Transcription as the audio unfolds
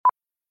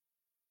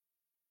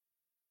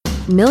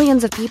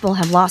Millions of people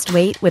have lost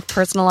weight with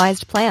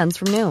personalized plans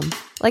from Noom.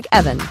 Like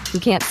Evan, who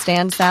can't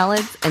stand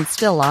salads and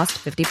still lost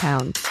 50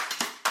 pounds.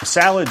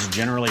 Salads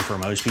generally for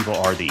most people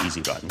are the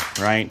easy button,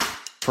 right?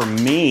 For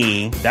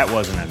me, that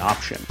wasn't an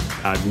option.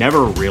 I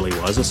never really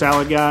was a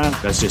salad guy.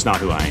 That's just not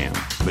who I am.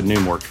 But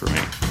Noom worked for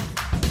me.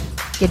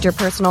 Get your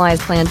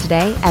personalized plan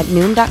today at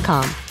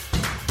Noom.com.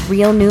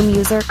 Real Noom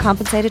user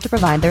compensated to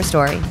provide their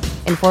story.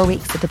 In 4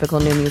 weeks, the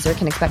typical Noom user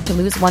can expect to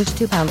lose 1 to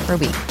 2 pounds per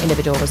week.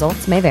 Individual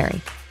results may vary.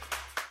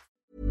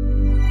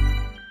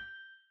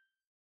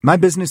 My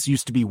business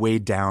used to be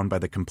weighed down by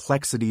the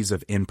complexities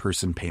of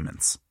in-person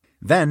payments.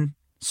 Then,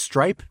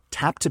 Stripe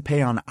Tap to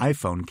Pay on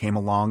iPhone came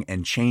along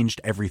and changed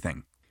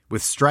everything.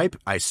 With Stripe,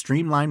 I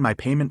streamlined my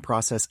payment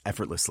process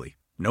effortlessly.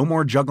 No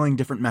more juggling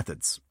different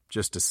methods.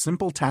 Just a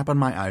simple tap on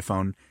my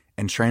iPhone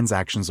and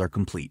transactions are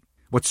complete.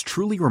 What's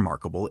truly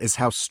remarkable is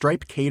how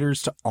Stripe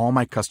caters to all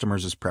my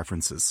customers'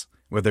 preferences.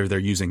 Whether they're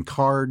using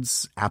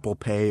cards, Apple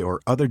Pay,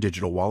 or other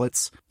digital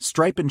wallets,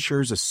 Stripe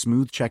ensures a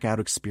smooth checkout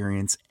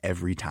experience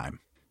every time.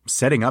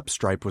 Setting up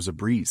Stripe was a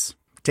breeze,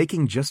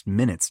 taking just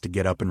minutes to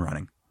get up and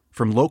running.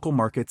 From local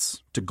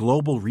markets to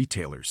global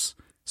retailers,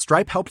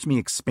 Stripe helped me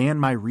expand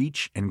my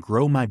reach and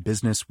grow my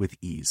business with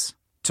ease.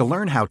 To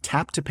learn how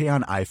Tap to Pay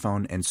on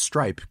iPhone and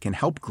Stripe can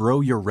help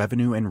grow your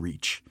revenue and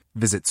reach,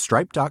 visit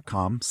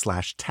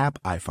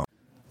stripe.com/tapiphone.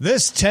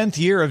 This 10th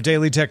year of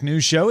Daily Tech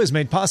News Show is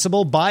made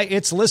possible by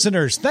its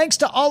listeners. Thanks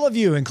to all of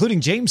you,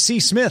 including James C.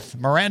 Smith,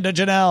 Miranda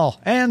Janelle,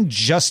 and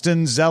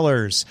Justin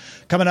Zellers.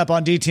 Coming up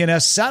on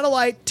DTNS,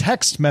 satellite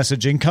text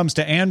messaging comes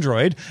to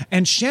Android,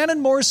 and Shannon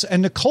Morse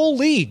and Nicole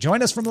Lee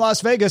join us from Las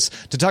Vegas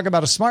to talk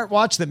about a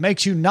smartwatch that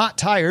makes you not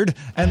tired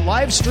and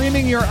live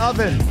streaming your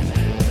oven.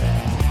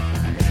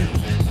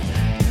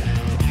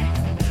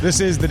 This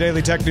is the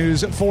Daily Tech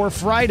News for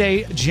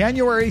Friday,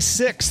 January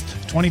 6th,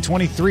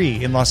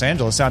 2023 in Los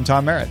Angeles. I'm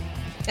Tom Merritt.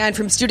 And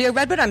from Studio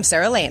Redwood, I'm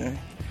Sarah Lane.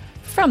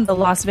 From the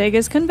Las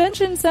Vegas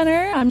Convention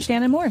Center, I'm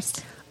Shannon Morse.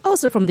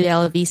 Also from the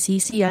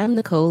LVCC, I'm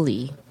Nicole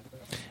Lee.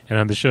 And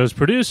I'm the show's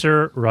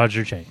producer,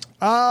 Roger Chang.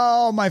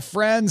 Oh, my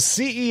friends,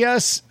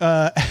 CES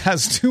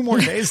has 2 more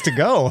days to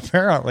go,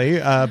 apparently.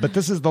 But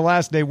this is the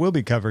last day we'll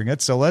be covering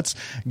it, so let's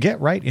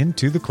get right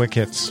into the quick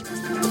hits.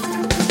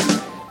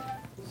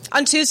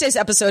 On Tuesday's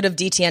episode of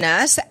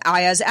DTNS,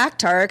 Ayaz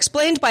Akhtar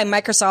explained why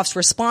Microsoft's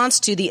response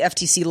to the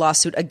FTC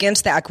lawsuit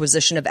against the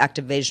acquisition of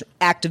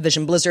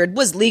Activision Blizzard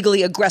was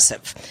legally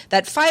aggressive.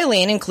 That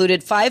filing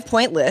included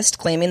 5-point list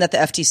claiming that the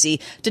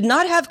FTC did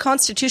not have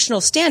constitutional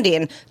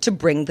standing to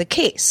bring the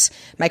case.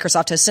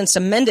 Microsoft has since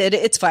amended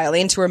its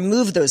filing to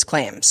remove those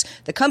claims.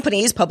 The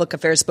company's public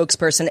affairs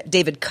spokesperson,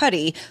 David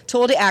Cuddy,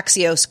 told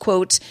Axios,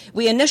 quote,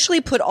 "We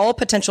initially put all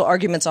potential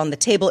arguments on the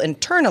table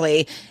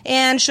internally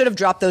and should have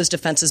dropped those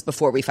defenses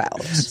before we filed."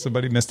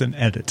 Somebody missed an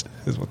edit,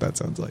 is what that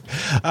sounds like.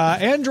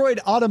 Android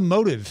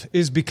Automotive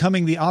is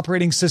becoming the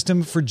operating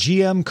system for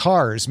GM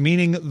cars,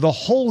 meaning the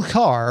whole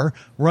car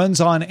runs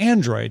on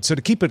Android. So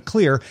to keep it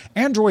clear,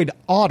 Android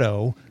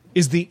Auto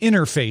is the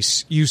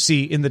interface you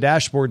see in the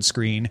dashboard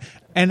screen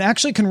and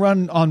actually can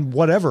run on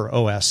whatever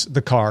OS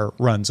the car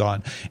runs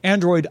on.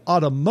 Android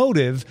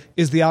Automotive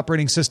is the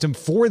operating system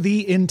for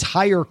the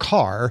entire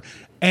car.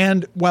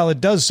 And while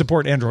it does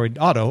support Android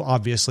Auto,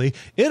 obviously,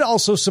 it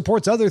also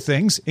supports other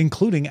things,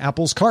 including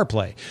Apple's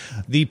CarPlay.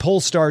 The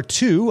Polestar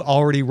 2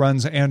 already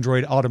runs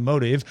Android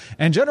Automotive,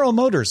 and General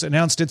Motors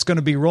announced it's going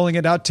to be rolling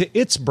it out to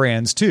its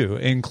brands, too,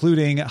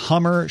 including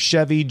Hummer,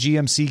 Chevy,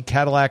 GMC,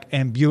 Cadillac,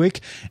 and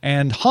Buick.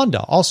 And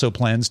Honda also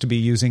plans to be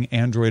using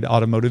Android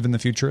Automotive in the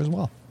future as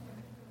well.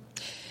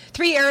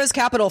 Three Arrows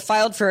Capital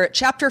filed for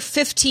Chapter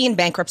 15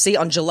 bankruptcy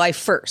on July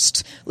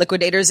 1st.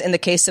 Liquidators in the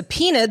case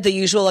subpoenaed the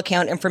usual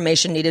account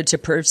information needed to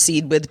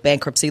proceed with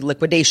bankruptcy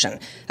liquidation.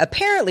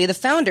 Apparently, the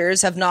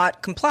founders have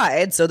not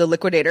complied, so the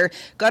liquidator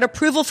got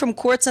approval from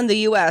courts in the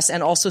U.S.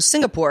 and also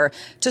Singapore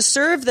to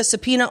serve the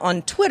subpoena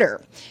on Twitter.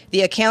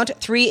 The account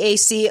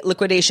 3AC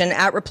Liquidation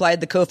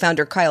replied the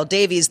co-founder Kyle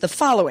Davies the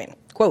following.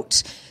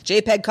 Quote,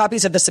 JPEG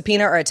copies of the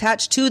subpoena are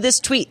attached to this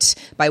tweet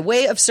by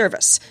way of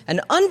service.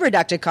 An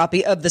unredacted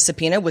copy of the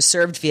subpoena was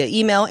served via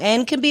email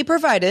and can be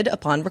provided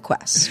upon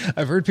request.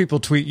 I've heard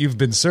people tweet you've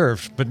been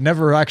served, but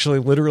never actually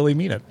literally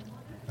mean it.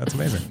 That's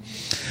amazing.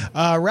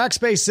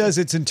 Rackspace says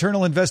its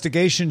internal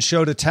investigation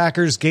showed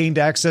attackers gained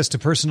access to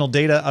personal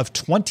data of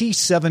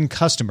 27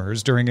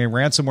 customers during a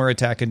ransomware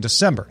attack in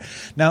December.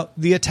 Now,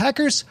 the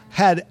attackers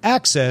had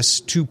access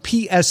to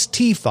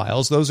PST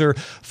files. Those are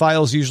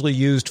files usually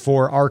used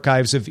for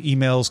archives of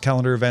emails,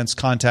 calendar events,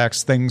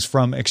 contacts, things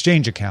from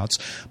Exchange accounts.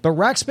 But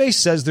Rackspace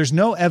says there's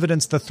no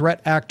evidence the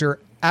threat actor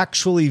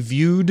actually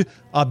viewed,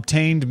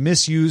 obtained,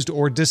 misused,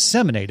 or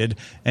disseminated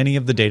any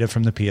of the data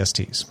from the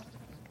PSTs.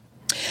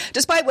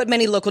 Despite what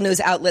many local news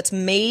outlets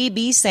may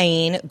be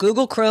saying,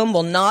 Google Chrome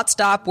will not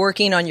stop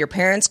working on your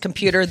parents'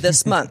 computer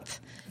this month.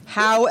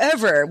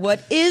 However,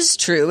 what is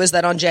true is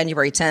that on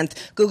January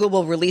 10th, Google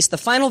will release the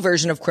final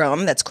version of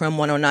Chrome, that's Chrome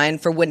 109,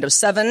 for Windows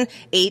 7,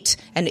 8,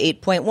 and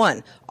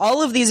 8.1.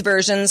 All of these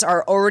versions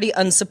are already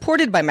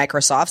unsupported by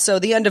Microsoft, so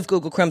the end of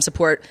Google Chrome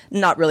support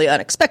not really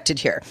unexpected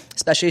here,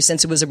 especially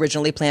since it was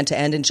originally planned to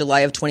end in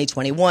July of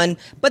 2021,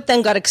 but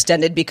then got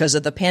extended because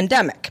of the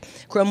pandemic.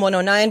 Chrome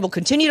 109 will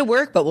continue to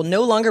work, but will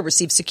no longer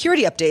receive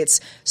security updates,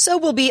 so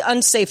will be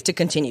unsafe to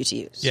continue to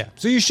use. Yeah,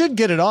 so you should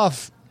get it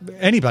off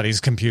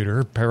anybody's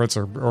computer, parrots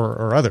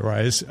or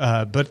otherwise,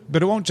 but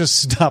it won't just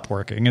stop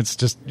working. It's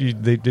just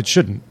it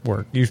shouldn't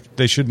work.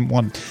 They shouldn't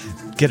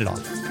get it off.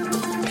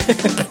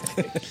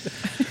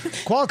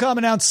 Qualcomm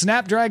announced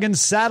Snapdragon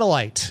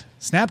Satellite.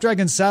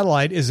 Snapdragon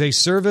Satellite is a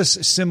service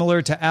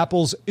similar to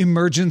Apple's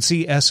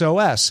Emergency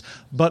SOS,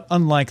 but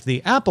unlike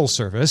the Apple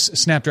service,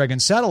 Snapdragon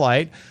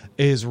Satellite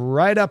is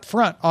right up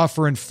front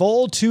offering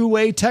full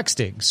two-way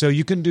texting, so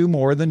you can do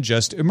more than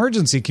just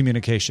emergency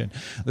communication.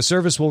 The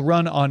service will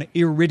run on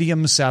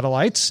Iridium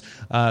satellites.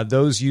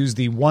 Those use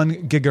the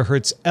 1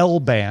 gigahertz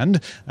L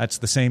band. That's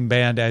the same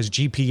band as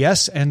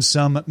GPS and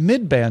some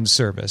mid-band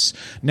service.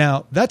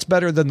 Now, that's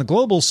better than the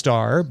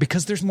Globalstar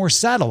because there's more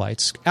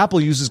satellites.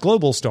 Apple uses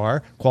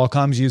Globalstar,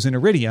 Qualcomm's using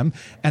Iridium,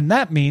 and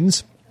that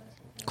means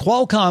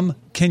Qualcomm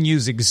can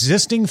use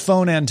existing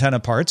phone antenna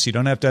parts. You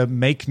don't have to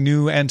make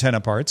new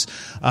antenna parts.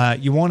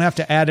 You won't have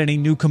to add any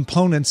new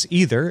components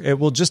either. It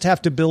will just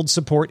have to build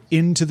support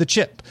into the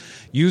chip.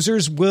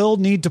 Users will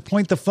need to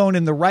point the phone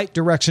in the right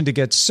direction to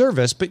get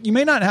service, but you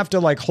may not have to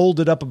hold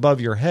it up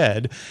above your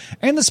head.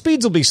 And the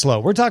speeds will be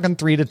slow. We're talking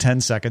 3 to 10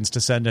 seconds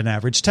to send an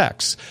average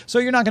text. So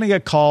you're not going to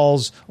get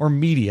calls or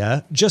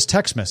media, just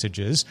text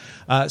messages.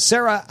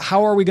 Sarah,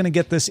 how are we going to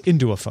get this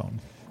into a phone?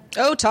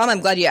 Oh, Tom,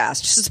 I'm glad you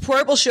asked.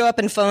 Support will show up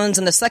in phones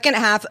in the second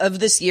half of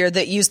this year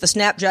that use the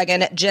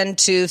Snapdragon Gen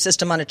 2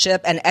 system on a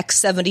chip and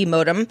X70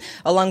 modem,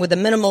 along with a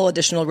minimal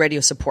additional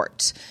radio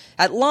support.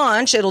 At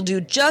launch, it'll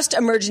do just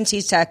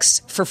emergency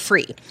text for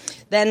free.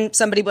 Then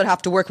somebody would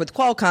have to work with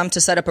Qualcomm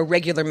to set up a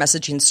regular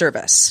messaging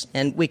service.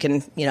 And we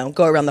can,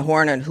 go around the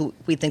horn on who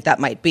we think that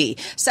might be.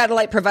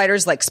 Satellite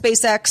providers like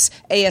SpaceX,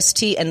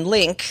 AST, and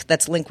Link,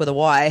 that's Link with a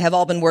Y, have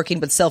all been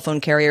working with cell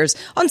phone carriers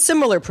on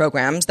similar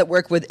programs that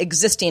work with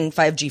existing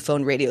 5G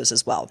phone radios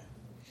as well.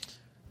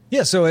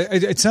 Yeah, so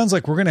it sounds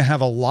like we're going to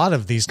have a lot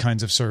of these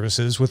kinds of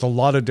services with a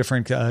lot of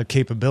different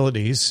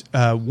capabilities.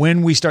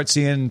 When we start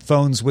seeing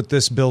phones with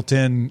this built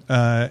in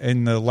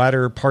the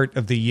latter part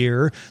of the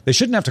year, they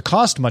shouldn't have to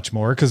cost much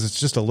more because it's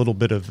just a little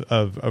bit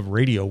of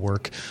radio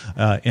work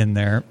in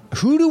there.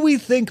 Who do we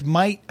think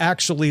might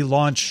actually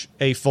launch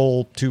a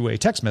full two-way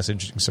text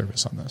messaging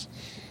service on this?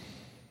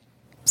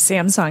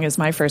 Samsung is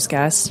my first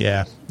guess.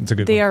 Yeah, it's a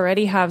good one. They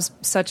already have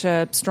such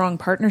a strong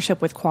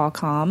partnership with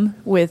Qualcomm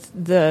with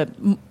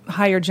the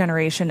higher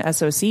generation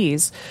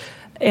SoCs.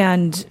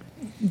 And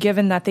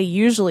given that they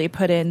usually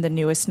put in the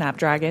newest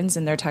Snapdragons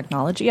in their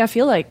technology, I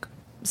feel like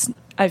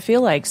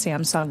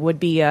Samsung would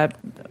be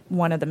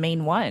one of the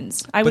main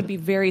ones. I would be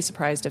very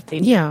surprised if they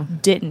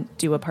didn't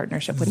do a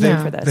partnership with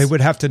them for this. They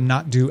would have to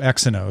not do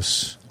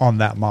Exynos on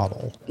that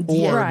model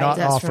or not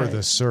offer right.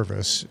 this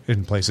service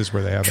in places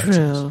where they have True.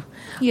 Exynos.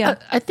 Yeah.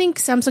 I think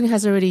Samsung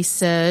has already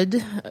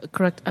said,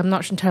 correct, I'm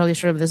not entirely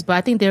sure of this, but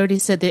I think they already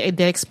said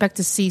they expect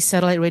to see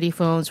satellite radio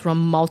phones from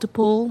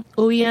multiple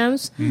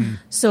OEMs.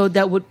 So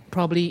that would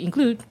probably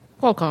include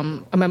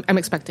Qualcomm, I'm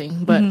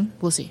expecting, but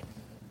we'll see.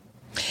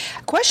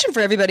 Question for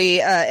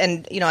everybody,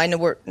 and I know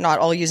we're not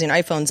all using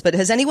iPhones, but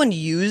has anyone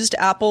used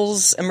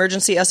Apple's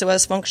emergency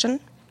SOS function?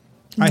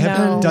 I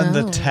have done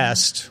the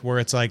test where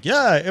it's like,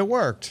 yeah, it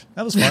worked.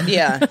 That was fun.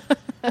 Yeah.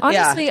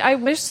 Honestly, I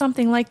wish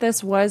something like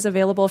this was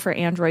available for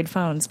Android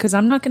phones because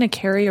I'm not going to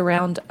carry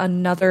around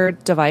another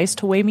device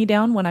to weigh me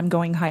down when I'm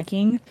going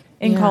hiking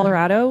in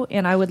Colorado,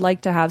 and I would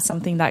like to have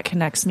something that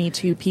connects me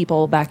to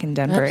people back in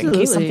Denver in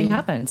case something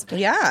happens.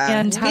 Yeah,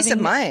 and peace of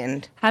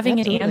mind.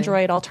 Having an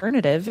Android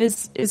alternative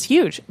is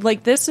huge.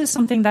 This is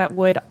something that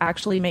would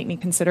actually make me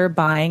consider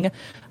buying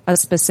a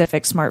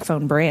specific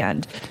smartphone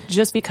brand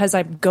just because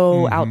I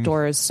go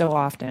outdoors so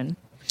often.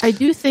 I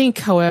do think,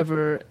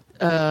 however,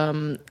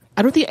 I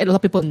don't think a lot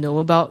of people know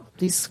about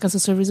these kinds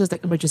of services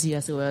like emergency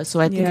SOS. So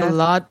I think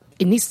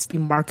it needs to be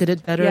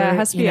marketed better. Yeah, it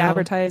has to be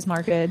advertised,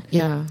 marketed.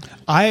 Yeah.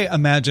 I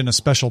imagine a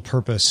special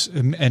purpose,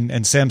 and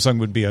Samsung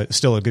would be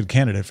still a good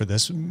candidate for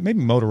this,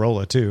 maybe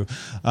Motorola too,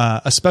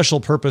 a special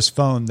purpose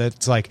phone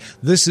that's like,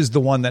 this is the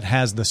one that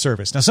has the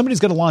service. Now, somebody's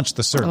going to launch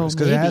the service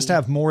because it has to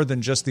have more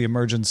than just the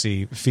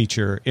emergency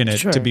feature in it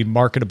to be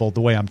marketable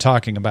the way I'm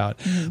talking about.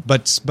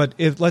 But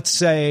if, let's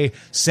say,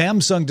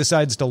 Samsung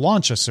decides to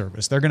launch a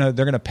service, they're going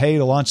to pay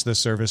to launch this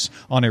service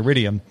on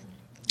Iridium.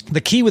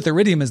 The key with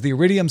Iridium is the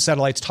Iridium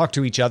satellites talk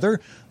to each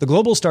other. The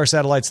Globalstar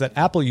satellites that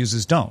Apple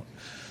uses don't.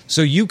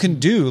 So you can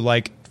do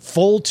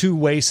full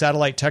two-way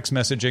satellite text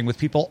messaging with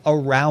people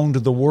around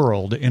the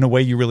world in a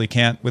way you really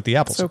can't with the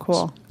Apple service. So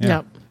cool.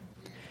 Yeah.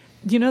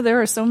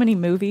 There are so many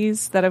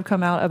movies that have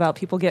come out about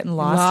people getting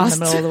lost in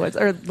the middle of the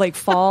woods. Or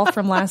Fall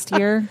from last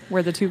year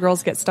where the two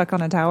girls get stuck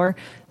on a tower.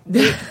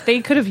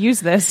 They could have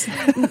used this.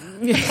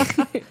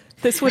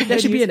 There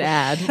should be an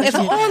ad. If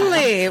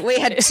only we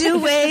had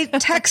two-way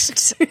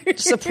text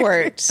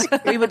support,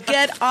 we would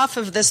get off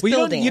of this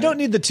building. You don't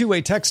need the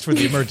two-way text for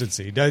the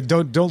emergency.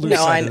 Don't lose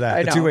sight of that.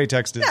 I the know. two-way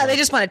text is. Yeah, they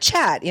just want to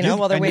chat,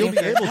 while they're waiting.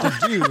 You'll be able to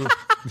do.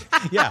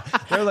 Yeah,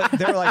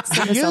 they're like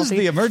we use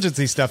the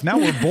emergency stuff. Now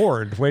we're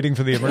bored waiting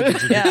for the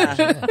emergency.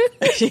 Yeah.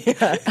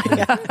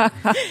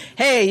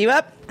 Hey, you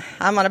up?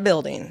 I'm on a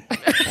building.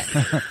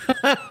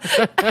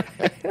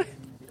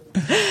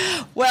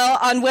 Well,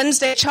 on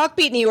Wednesday,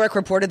 Chalkbeat New York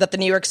reported that the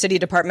New York City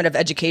Department of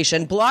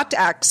Education blocked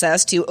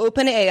access to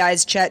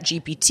OpenAI's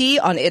ChatGPT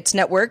on its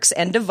networks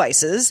and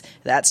devices.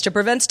 That's to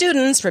prevent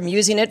students from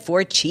using it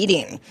for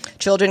cheating.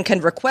 Children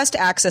can request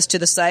access to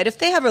the site if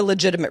they have a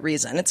legitimate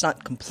reason. It's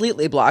not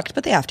completely blocked,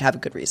 but they have to have a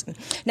good reason.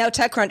 Now,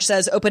 TechCrunch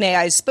says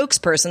OpenAI's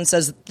spokesperson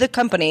says the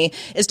company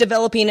is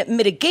developing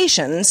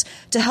mitigations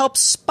to help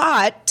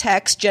spot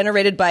text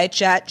generated by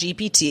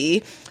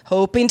ChatGPT,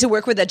 hoping to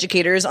work with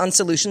educators on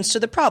solutions to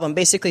the problem,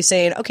 basically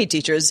saying, okay,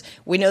 teachers,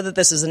 we know that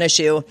this is an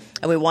issue,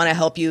 and we want to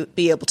help you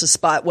be able to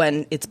spot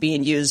when it's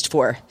being used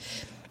for,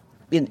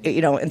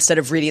 instead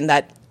of reading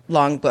that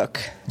long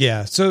book.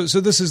 Yeah. So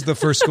this is the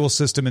first school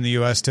system in the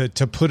U.S. to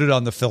put it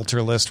on the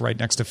filter list right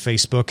next to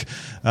Facebook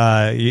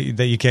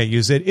that you can't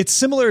use it. It's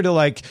similar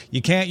to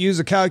you can't use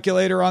a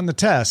calculator on the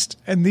test.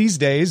 And these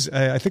days,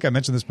 I think I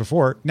mentioned this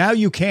before, now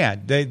you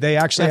can. They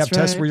actually have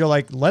tests where you're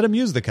let them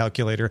use the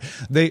calculator.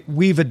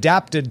 We've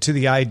adapted to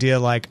the idea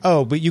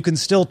but you can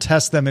still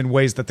test them in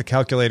ways that the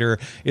calculator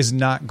is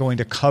not going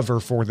to cover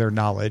for their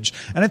knowledge.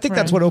 And I think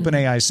that's what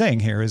OpenAI is saying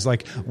here is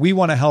we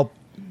want to help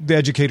the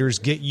educators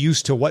get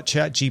used to what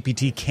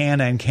ChatGPT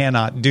can and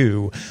cannot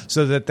do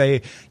so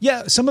that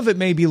some of it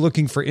may be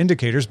looking for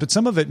indicators, but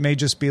some of it may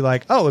just be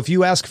if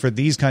you ask for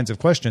these kinds of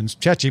questions,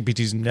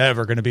 ChatGPT is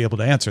never going to be able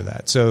to answer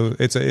that. So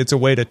it's a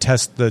way to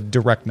test the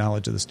direct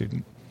knowledge of the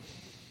student.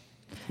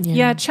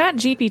 Yeah,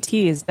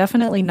 ChatGPT is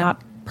definitely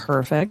not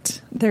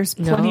perfect. There's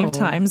plenty of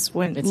times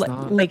when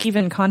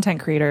even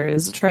content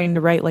creators trying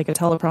to write a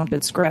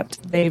teleprompted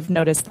script, they've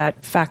noticed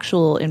that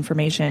factual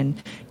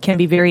information can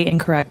be very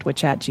incorrect with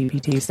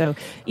ChatGPT. So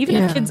even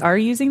if kids are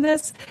using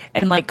this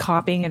and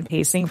copying and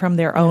pasting from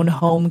their own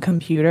home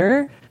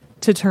computer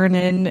to turn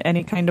in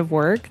any kind of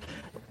work,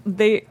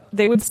 they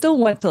would still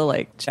want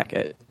to check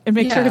it and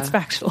make sure it's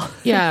factual.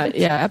 Yeah,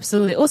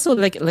 absolutely. Also,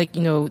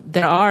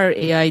 there are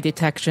AI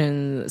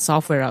detection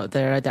software out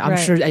there that I'm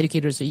sure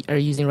educators are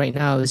using right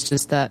now. It's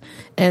just that,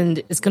 and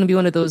it's going to be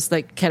one of those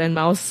cat and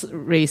mouse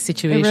race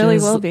situations. It really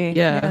will be.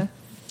 Yeah.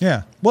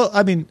 Well,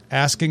 I mean,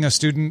 asking a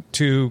student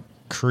to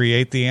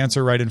create the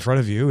answer right in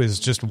front of you is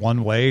just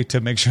one way to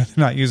make sure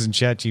they're not using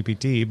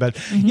ChatGPT. But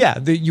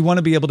you want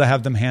to be able to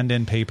have them hand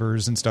in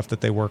papers and stuff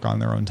that they work on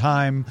their own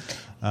time.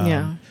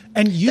 And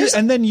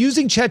then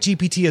using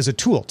ChatGPT as a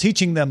tool,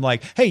 teaching them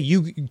hey,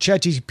 you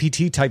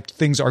ChatGPT type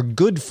things are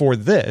good for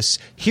this.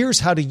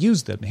 Here's how to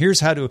use them. Here's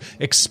how to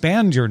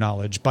expand your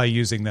knowledge by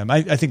using them.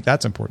 I think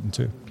that's important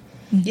too.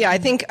 Yeah, I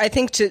think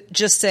to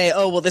just say,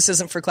 oh, well, this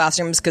isn't for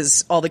classrooms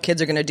because all the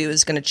kids are going to do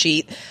is going to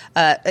cheat.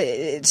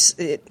 That's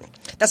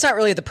not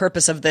really the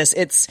purpose of this.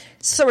 It's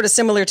sort of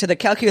similar to the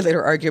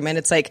calculator argument.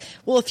 It's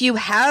well, if you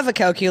have a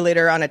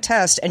calculator on a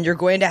test and you're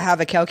going to have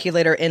a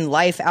calculator in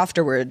life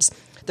afterwards,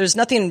 there's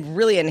nothing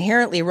really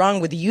inherently wrong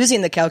with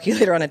using the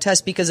calculator on a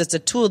test because it's a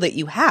tool that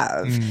you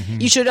have. Mm-hmm.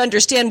 You should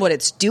understand what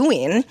it's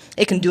doing.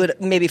 It can do it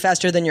maybe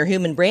faster than your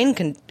human brain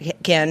can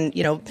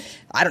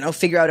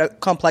figure out a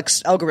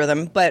complex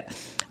algorithm. But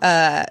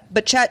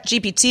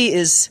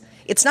ChatGPT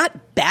it's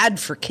not bad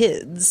for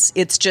kids.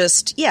 It's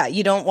just,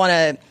 you don't want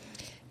to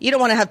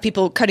have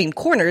people cutting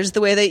corners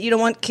the way that you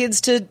don't want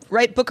kids to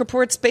write book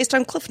reports based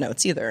on Cliff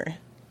Notes either.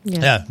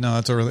 Yeah,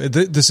 no, that's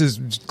this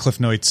is Cliff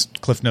Notes,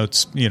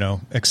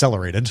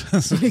 accelerated.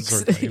 But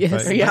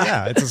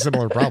it's a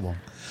similar problem.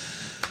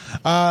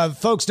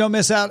 Folks, don't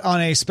miss out on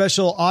a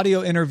special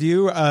audio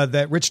interview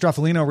that Rich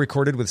Stroffolino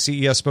recorded with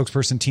CES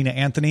spokesperson Tina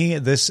Anthony.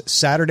 This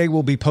Saturday,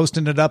 we'll be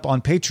posting it up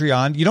on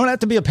Patreon. You don't have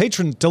to be a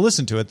patron to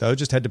listen to it, though.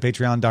 Just head to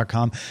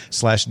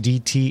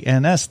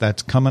patreon.com/DTNS.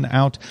 That's coming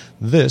out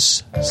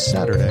this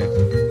Saturday.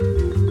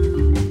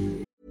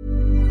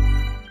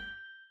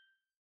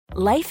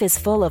 Life is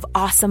full of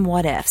awesome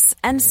what-ifs,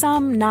 and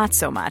some not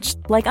so much,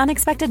 like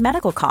unexpected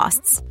medical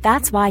costs.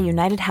 That's why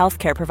United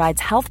Healthcare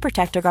provides Health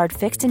Protector Guard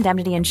fixed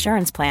indemnity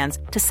insurance plans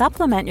to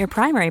supplement your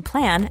primary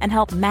plan and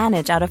help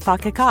manage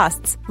out-of-pocket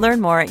costs.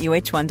 Learn more at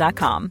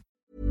UH1.com.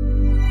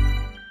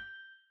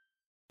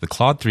 The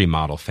Claude 3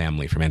 model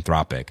family from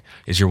Anthropic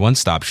is your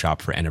one-stop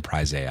shop for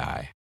enterprise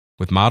AI.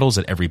 With models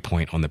at every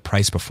point on the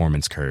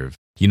price-performance curve,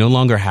 you no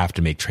longer have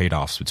to make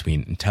trade-offs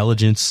between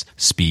intelligence,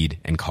 speed,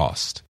 and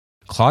cost.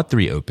 Claude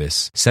 3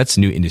 Opus sets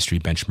new industry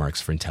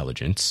benchmarks for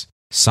intelligence,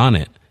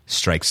 Sonnet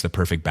strikes the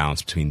perfect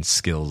balance between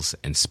skills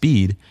and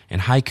speed,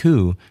 and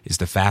Haiku is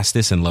the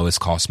fastest and lowest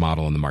cost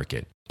model in the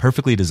market,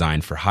 perfectly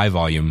designed for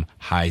high-volume,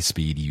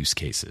 high-speed use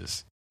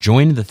cases.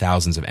 Join the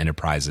thousands of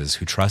enterprises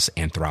who trust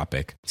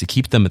Anthropic to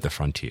keep them at the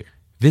frontier.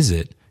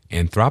 Visit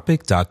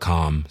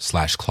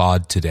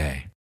anthropic.com/Claude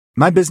today.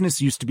 My business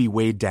used to be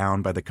weighed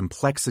down by the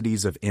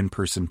complexities of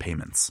in-person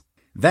payments.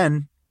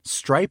 Then,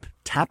 Stripe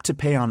Tap to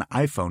Pay on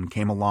iPhone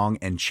came along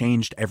and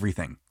changed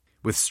everything.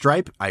 With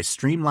Stripe, I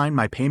streamlined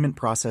my payment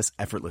process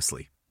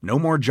effortlessly. No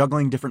more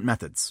juggling different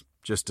methods.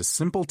 Just a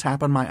simple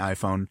tap on my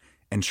iPhone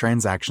and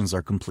transactions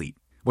are complete.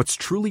 What's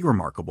truly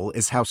remarkable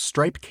is how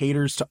Stripe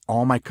caters to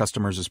all my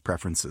customers'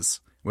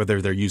 preferences.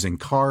 Whether they're using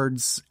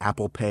cards,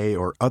 Apple Pay,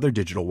 or other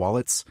digital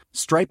wallets,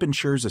 Stripe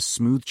ensures a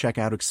smooth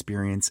checkout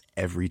experience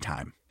every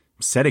time.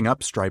 Setting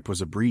up Stripe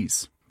was a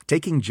breeze,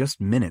 taking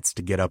just minutes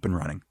to get up and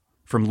running.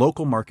 From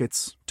local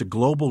markets to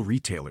global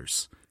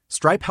retailers,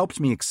 Stripe helped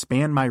me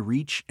expand my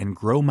reach and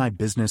grow my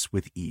business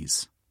with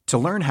ease. To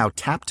learn how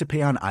Tap to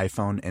Pay on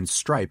iPhone and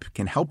Stripe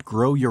can help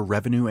grow your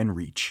revenue and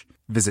reach,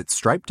 visit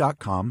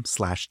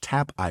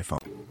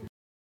stripe.com/tapiphone.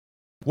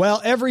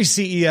 Well, every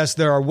CES,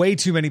 there are way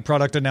too many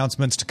product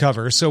announcements to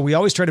cover, so we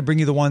always try to bring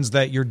you the ones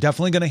that you're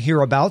definitely going to hear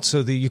about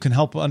so that you can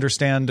help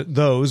understand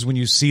those when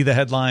you see the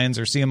headlines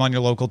or see them on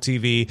your local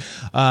TV,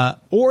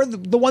 or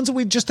the ones that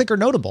we just think are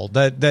notable,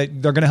 that they're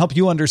going to help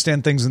you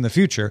understand things in the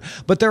future.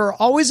 But there are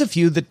always a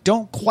few that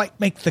don't quite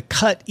make the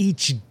cut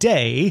each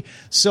day,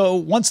 so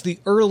once the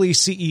early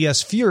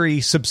CES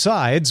fury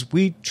subsides,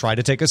 we try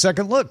to take a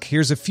second look.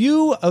 Here's a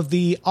few of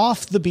the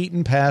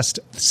off-the-beaten-path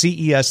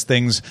CES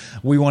things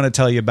we want to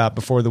tell you about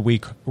before the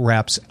week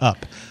wraps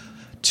up.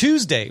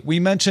 Tuesday, we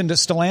mentioned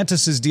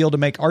Stellantis' deal to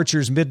make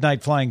Archer's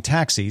midnight flying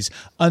taxis.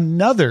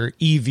 Another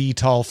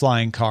eVTOL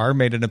flying car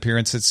made an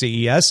appearance at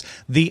CES,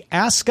 the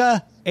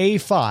Aska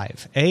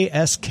A5,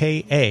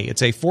 A-S-K-A.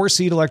 It's a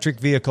 4-seat electric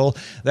vehicle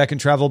that can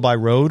travel by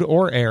road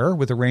or air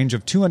with a range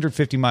of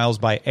 250 miles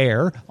by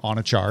air on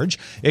a charge.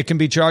 It can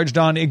be charged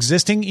on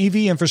existing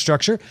EV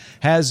infrastructure,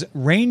 has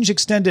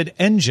range-extended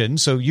engine,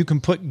 so you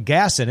can put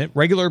gas in it,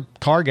 regular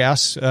car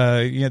gas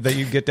that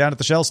you get down at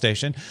the Shell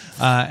station,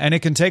 and it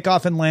can take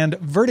off and land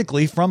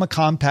vertically from a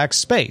compact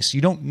space.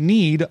 You don't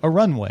need a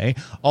runway,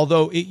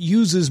 although it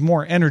uses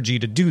more energy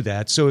to do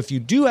that. So if you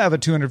do have a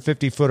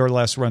 250-foot or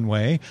less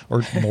runway,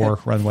 or more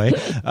runway,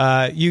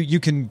 you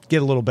can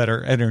get a little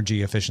better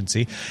energy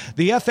efficiency.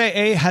 The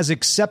FAA has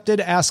accepted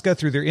Aska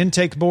through their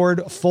intake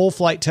board. Full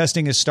flight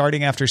testing is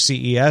starting after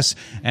CES,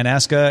 and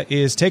Aska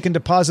is taking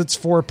deposits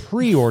for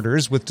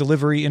pre-orders with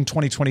delivery in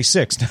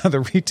 2026. Now, the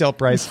retail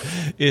price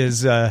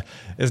is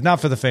not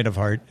for the faint of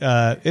heart.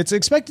 It's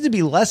expected to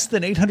be less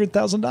than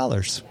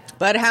 $800,000.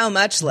 But how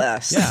much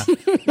less? Yeah,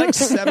 like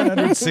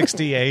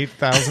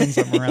 768,000,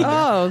 something around there.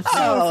 Oh, so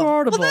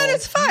affordable. Well, that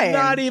is fine.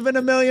 Not even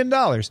 $1 million.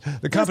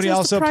 The company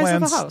just the also price of a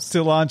plans house.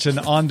 to launch an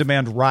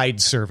on-demand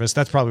ride service.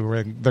 That's probably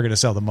where they're going to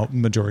sell the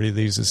majority of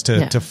these is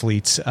to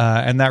fleets.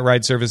 And that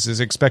ride service is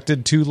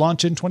expected to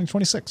launch in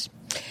 2026.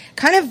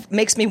 Kind of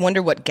makes me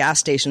wonder what gas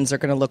stations are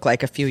going to look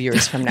like a few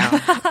years from now.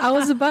 I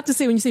was about to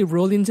say, when you say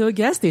roll into a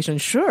gas station,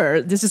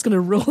 sure, this is going to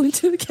roll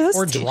into a gas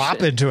Or station.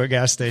 drop into a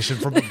gas station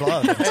from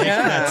above. And take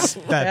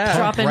that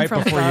Drop pump in right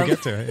from before above. you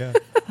get to it.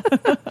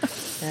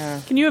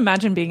 Yeah. Can you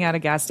imagine being at a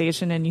gas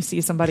station and you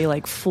see somebody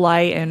like fly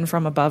in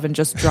from above and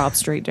just drop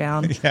straight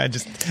down? Yeah,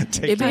 just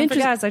take It'd be Time for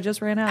interesting. gas, I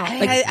just ran out.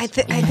 I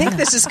think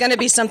this is going to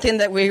be something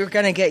that we're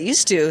going to get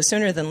used to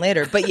sooner than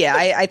later. But yeah,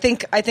 I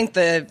think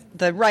the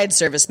ride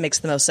service makes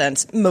the most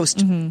sense.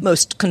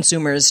 Most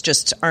consumers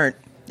just aren't.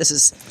 This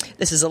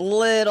is a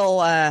little.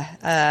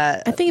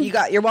 I think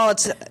your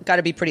wallet's got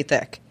to be pretty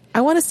thick. I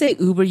want to say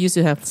Uber used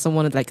to have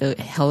someone like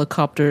a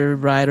helicopter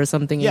ride or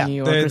something in New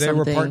York or they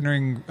something. were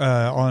partnering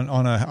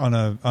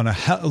on a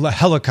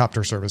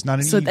helicopter service, not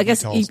an So I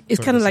guess eVTOL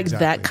it's kind of service, like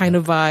that kind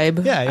of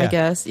vibe. Yeah, I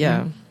guess.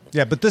 Yeah.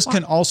 Yeah, but this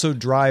can also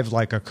drive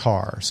like a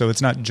car, so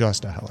it's not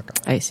just a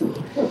helicopter. I see.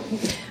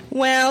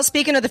 Well,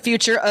 speaking of the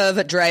future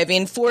of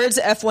driving, Ford's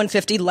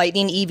F-150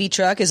 Lightning EV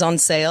truck is on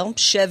sale.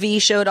 Chevy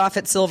showed off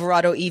its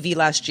Silverado EV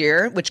last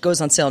year, which goes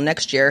on sale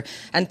next year.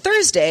 And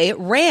Thursday,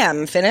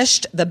 Ram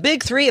finished the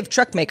big three of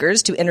truck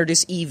makers to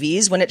introduce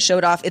EVs when it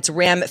showed off its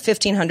Ram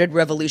 1500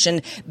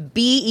 Revolution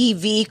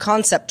BEV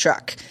concept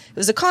truck. It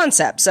was a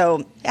concept, so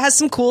it has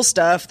some cool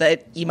stuff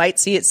that you might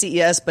see at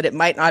CES, but it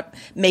might not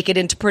make it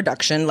into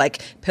production,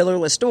 like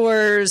pillarless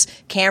doors,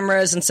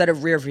 cameras instead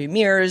of rear view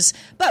mirrors.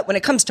 But when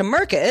it comes to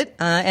market,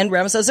 and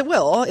Ram says it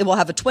will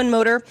have a twin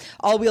motor,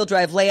 all-wheel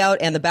drive layout,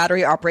 and the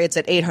battery operates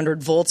at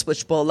 800 volts,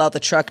 which will allow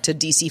the truck to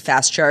DC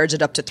fast charge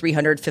at up to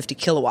 350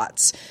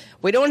 kilowatts.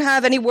 We don't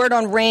have any word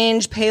on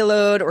range,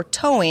 payload, or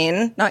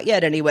towing, not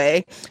yet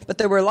anyway, but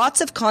there were lots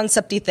of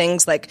concept-y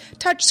things like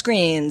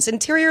touchscreens,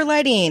 interior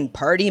lighting,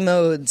 party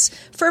modes.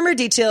 Firmer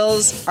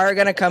details are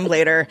going to come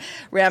later.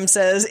 Ram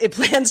says it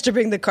plans to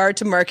bring the car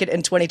to market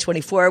in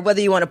 2024,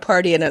 whether you want to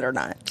party in it or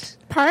not.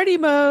 Party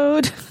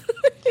mode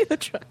in the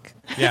truck.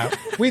 Yeah,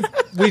 we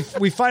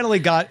finally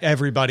got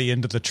everybody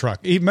into the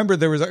truck. Remember,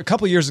 there was a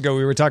couple years ago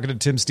we were talking to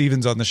Tim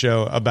Stevens on the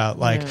show about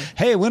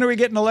hey, when are we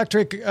getting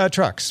electric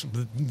trucks?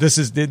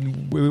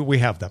 We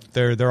have them.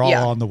 They're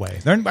all on the way.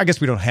 I guess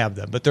we don't have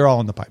them, but they're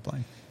all in the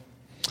pipeline.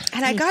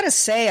 And I gotta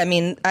say, I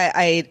mean,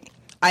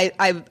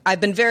 I've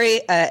been very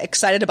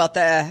excited about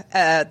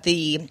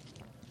the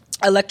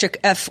electric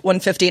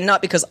F-150,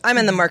 not because I'm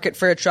in the market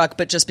for a truck,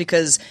 but just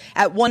because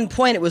at one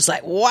point it was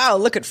like, wow,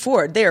 look at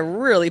Ford. They are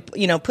really,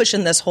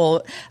 pushing this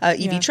whole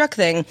EV truck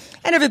thing,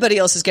 and everybody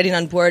else is getting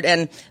on board.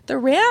 And the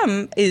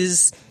Ram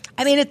is,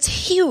 it's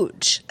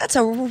huge. That's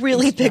a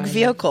really big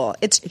vehicle.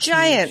 It's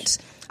giant. Huge.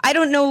 I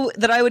don't know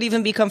that I would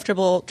even be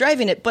comfortable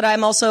driving it, but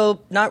I'm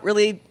also not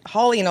really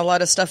hauling a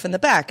lot of stuff in the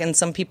back, and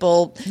some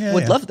people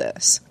would love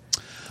this.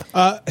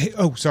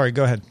 Sorry,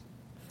 go ahead.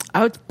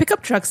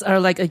 Pickup trucks are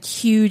like a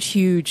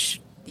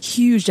huge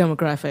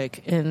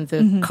demographic in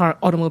the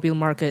automobile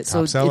market.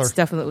 Top seller. It's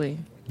definitely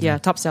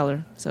top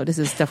seller. So this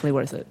is definitely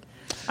worth it.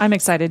 I'm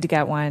excited to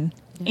get one,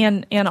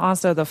 and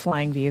also the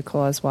flying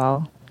vehicle as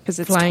well, because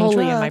it's flying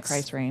totally trucks. in my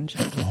price range.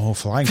 Oh,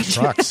 flying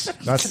trucks!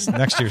 That's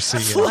next year's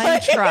CEO.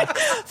 Flying truck,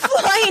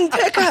 flying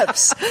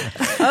pickups.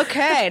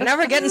 Okay, now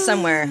we're getting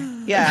somewhere.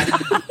 Yeah,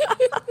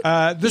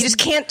 you just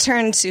can't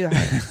turn too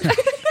hard.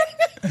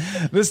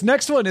 This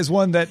next one is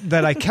one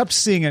that I kept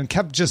seeing and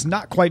kept just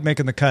not quite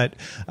making the cut,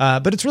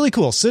 but it's really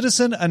cool.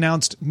 Citizen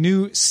announced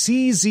new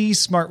CZ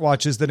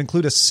smartwatches that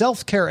include a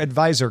self-care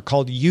advisor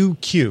called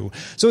UQ.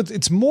 So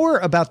it's more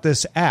about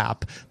this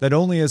app that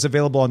only is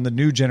available on the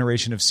new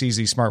generation of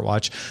CZ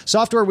smartwatch.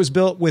 Software was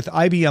built with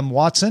IBM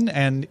Watson,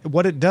 and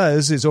what it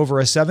does is over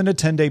a 7 to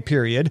 10 day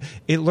period,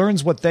 it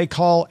learns what they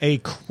call a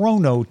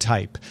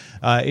chronotype.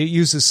 It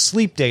uses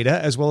sleep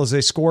data as well as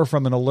a score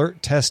from an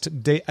alert test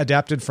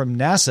adapted from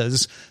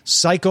NASA's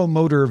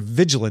Psychomotor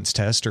Vigilance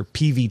Test, or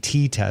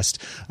PVT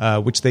test,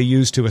 which they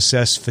use to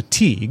assess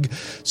fatigue.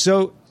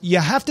 So you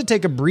have to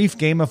take a brief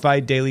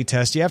gamified daily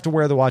test. You have to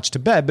wear the watch to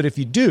bed, but if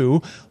you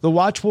do, the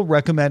watch will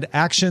recommend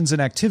actions and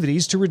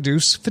activities to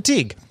reduce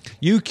fatigue.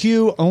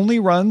 UQ only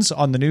runs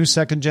on the new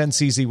second-gen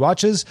CZ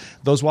watches.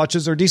 Those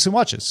watches are decent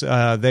watches.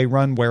 They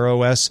run Wear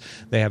OS.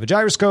 They have a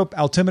gyroscope,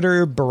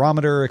 altimeter,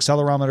 barometer,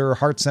 accelerometer,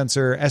 heart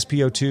sensor,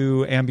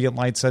 SpO2, ambient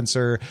light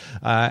sensor,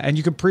 and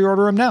you can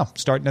pre-order them now,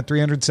 starting at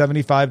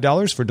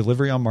 $375 for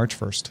delivery on March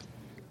 1st.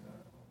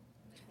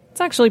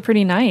 It's actually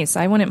pretty nice.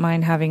 I wouldn't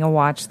mind having a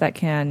watch that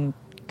can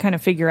kind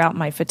of figure out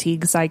my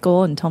fatigue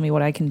cycle and tell me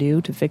what I can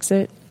do to fix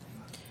it.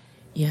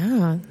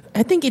 Yeah,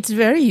 I think it's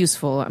very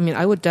useful.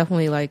 I would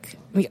definitely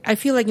I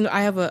feel like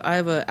I have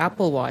a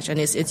Apple Watch, and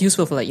it's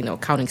useful for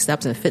counting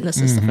steps and fitness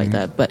and stuff like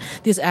that. But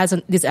this adds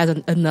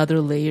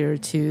another layer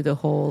to the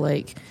whole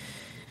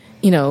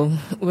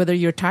whether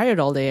you're tired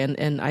all day,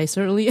 and I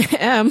certainly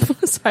am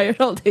tired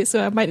all day,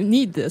 so I might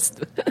need this.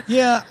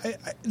 Yeah,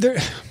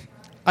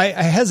 I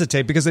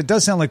hesitate because it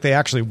does sound like they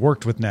actually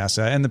worked with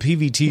NASA, and the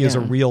PVT is a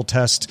real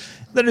test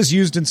that is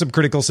used in some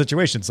critical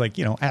situations, like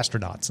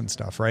astronauts and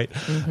stuff, right?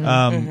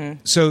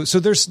 So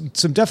there's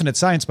some definite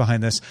science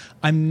behind this.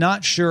 I'm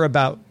not sure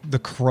about the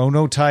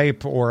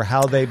chronotype or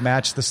how they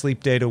match the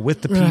sleep data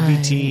with the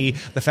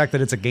PVT. The fact that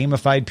it's a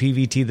gamified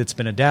PVT that's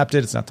been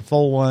adapted, it's not the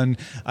full one.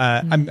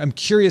 I'm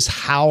curious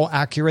how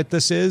accurate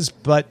this is,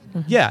 but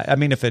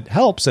if it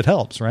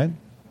helps, right?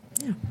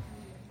 Yeah.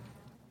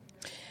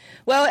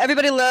 Well,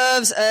 everybody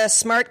loves a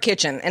smart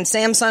kitchen, and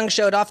Samsung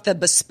showed off the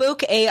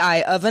bespoke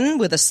AI oven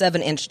with a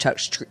 7-inch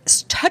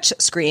touch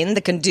screen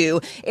that can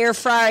do air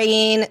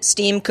frying,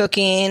 steam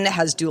cooking,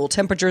 has dual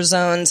temperature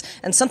zones,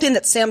 and something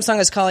that Samsung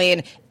is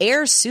calling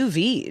air sous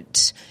vide.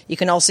 You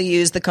can also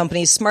use the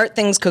company's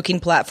SmartThings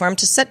cooking platform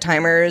to set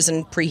timers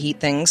and preheat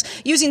things,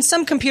 using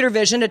some computer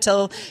vision to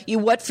tell you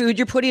what food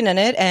you're putting in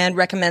it and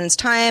recommends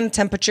time,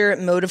 temperature,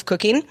 mode of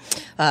cooking,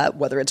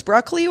 whether it's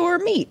broccoli or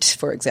meat,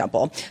 for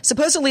example.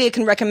 Supposedly, it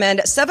can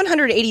recommend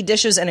 780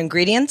 dishes and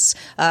ingredients,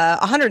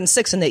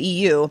 106 in the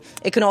EU.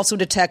 It can also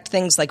detect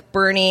things like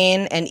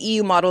burning, and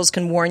EU models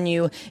can warn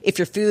you if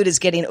your food is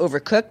getting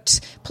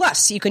overcooked.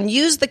 Plus, you can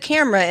use the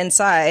camera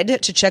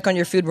inside to check on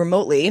your food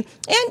remotely,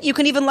 and you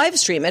can even live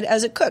stream it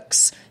as it cooks.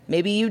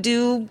 Maybe you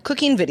do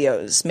cooking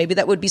videos. Maybe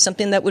that would be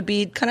something that would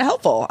be kind of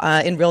helpful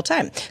in real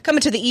time.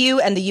 Coming to the EU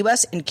and the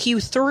US in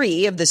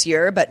Q3 of this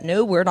year, but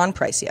no word on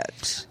price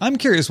yet. I'm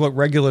curious what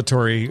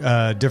regulatory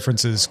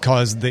differences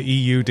caused the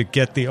EU to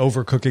get the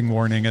overcooking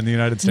warning and the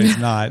United States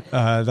not.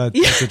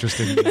 That's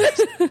interesting.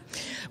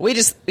 We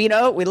just, we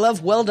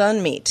love well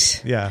done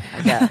meat. Yeah.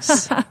 I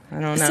guess. I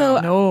don't know. So,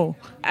 No.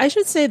 I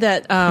should say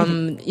that,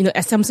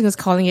 as Samsung is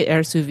calling it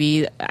air sous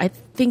vide, I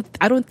think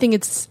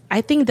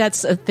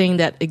that's a thing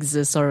that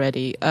exists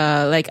already.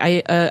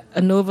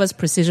 Anova's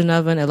precision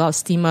oven, a lot of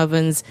steam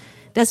ovens,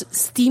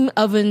 steam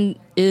oven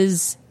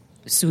is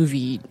sous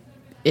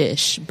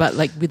vide-ish, but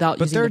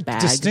without using the bag. But they're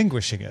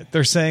distinguishing it.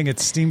 They're saying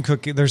it's steam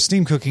cooking. There's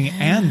steam cooking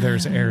and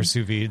there's air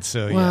sous vide.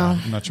 So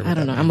I'm not sure. I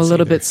don't know. I'm a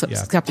little bit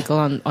skeptical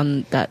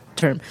on that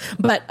term,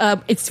 but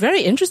it's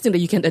very interesting that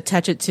you can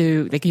attach it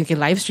to you can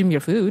live stream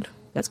your food.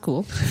 That's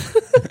cool.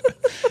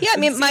 Yeah,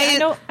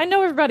 I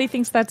know everybody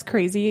thinks that's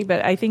crazy,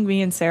 but I think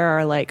me and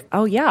Sarah are like,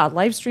 oh yeah,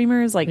 live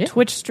streamers,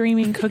 Twitch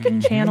streaming,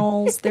 cooking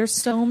channels. There's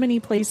so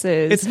many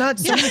places. It's not.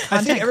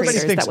 I think everybody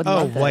thinks,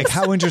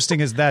 how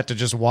interesting is that to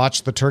just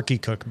watch the turkey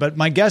cook? But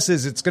my guess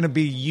is it's going to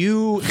be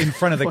you in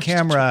front of the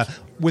camera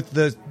with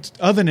the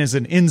oven as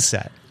an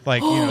inset.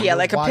 Like, Yeah,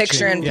 like a watching-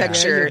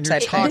 picture-in-picture and you're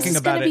type talking thing.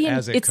 about it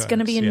as it It's going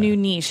to cooks. be a Yeah. new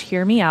niche.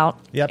 Hear me out.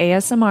 Yep.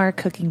 ASMR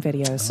cooking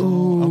videos.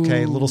 Ooh,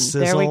 okay, little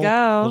sizzle. There we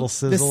go. Little The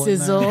sizzle. in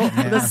sizzle, there.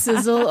 Yeah. the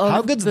sizzle of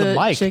How good's the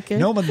mic? chicken.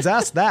 No one's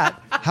asked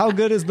that. How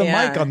good is the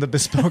Yeah. mic on the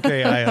bespoke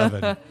AI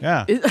oven?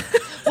 Yeah.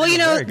 Well,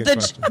 Very good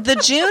question. the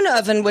June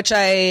oven, which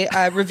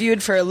I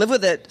reviewed for a Live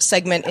With It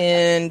segment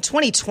in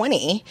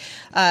 2020,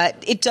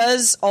 it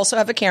does also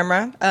have a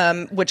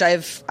camera, which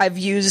I've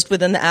used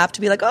within the app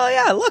to be like, oh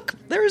yeah, look,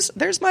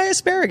 there's my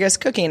asparagus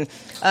cooking,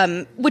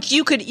 which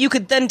you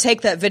could then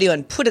take that video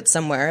and put it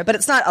somewhere, but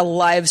it's not a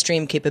live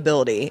stream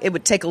capability. It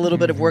would take a little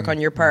bit of work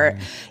on your part,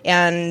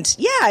 and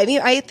yeah, I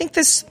mean, I think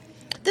this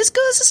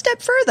goes a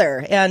step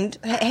further. And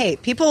hey,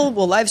 people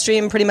will live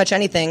stream pretty much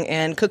anything,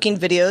 and cooking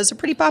videos are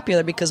pretty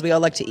popular because we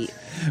all like to eat.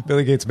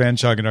 Billy Gates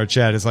Manchug in our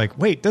chat is like,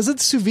 wait, doesn't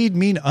sous vide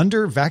mean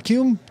under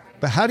vacuum?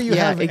 But how do you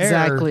Yeah, have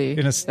exactly. air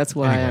in a... That's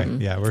why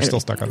Anyway, yeah, we're still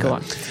stuck on go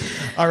that.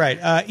 All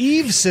right.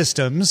 Eve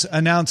Systems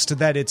announced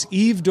that its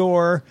Eve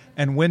door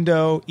and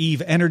window,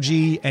 Eve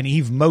energy, and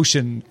Eve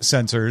motion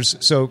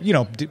sensors, so,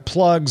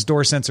 plugs,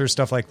 door sensors,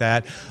 stuff like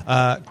that,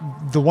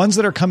 the ones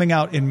that are coming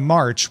out in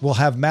March will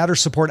have Matter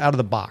support out of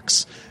the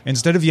box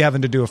instead of you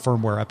having to do a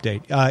firmware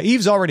update.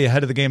 Eve's already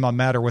ahead of the game on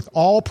Matter with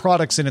all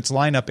products in its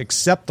lineup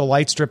except the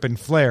light strip and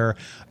flare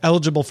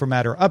eligible for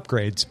Matter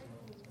upgrades.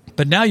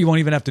 But now you won't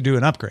even have to do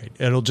an upgrade.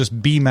 It'll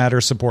just be Matter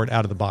support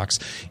out of the box.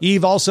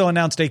 Eve also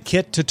announced a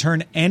kit to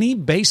turn any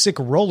basic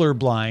roller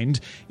blind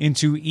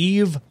into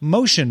Eve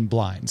motion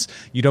blinds.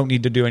 You don't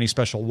need to do any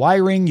special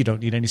wiring. You don't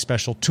need any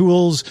special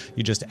tools.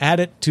 You just add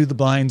it to the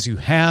blinds you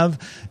have,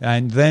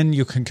 and then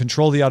you can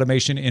control the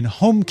automation in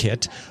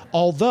HomeKit.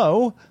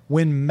 Although,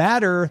 when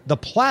Matter, the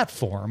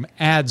platform,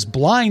 adds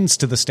blinds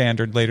to the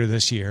standard later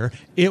this year,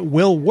 it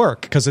will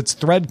work because it's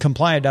thread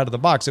compliant out of the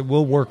box. It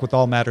will work with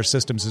all Matter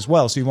systems as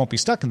well, so you won't be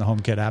stuck in the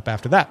HomeKit app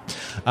after that.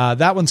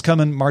 That one's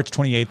coming March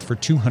 28th for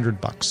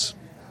 $200.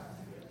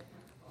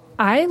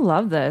 I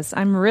love this.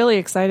 I'm really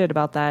excited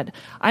about that.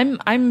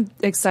 I'm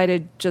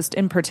excited just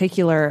in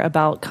particular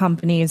about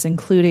companies,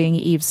 including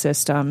Eve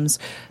Systems,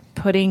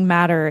 putting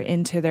Matter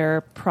into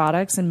their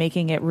products and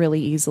making it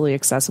really easily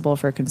accessible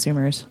for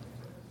consumers.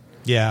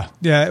 Yeah.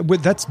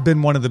 That's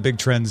been one of the big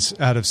trends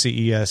out of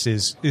CES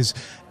is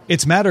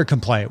it's Matter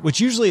compliant,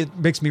 which usually it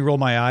makes me roll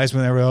my eyes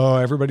when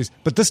everybody's.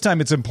 But this time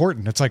it's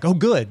important. It's like, oh,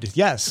 good.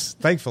 Yes,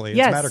 thankfully,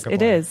 it's Matter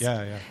compliant. It is.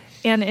 Yeah.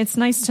 And it's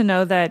nice to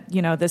know that,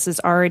 this is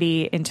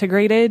already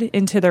integrated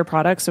into their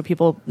products, so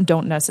people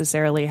don't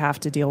necessarily have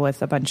to deal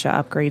with a bunch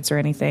of upgrades or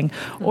anything.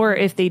 Or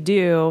if they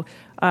do,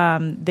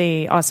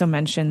 they also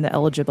mention the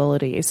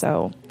eligibility,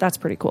 so that's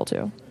pretty cool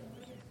too.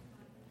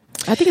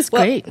 I think it's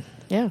great.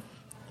 Yeah.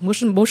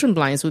 Motion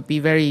blinds would be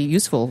very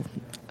useful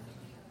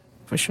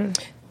for sure.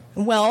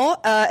 Well,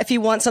 if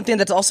you want something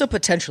that's also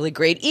potentially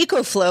great,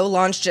 EcoFlow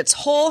launched its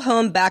whole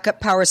home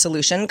backup power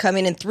solution,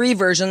 coming in 3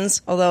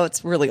 versions, although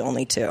it's really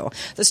only 2.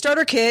 The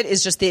starter kit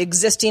is just the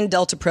existing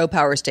Delta Pro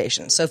power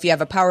station. So if you have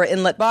a power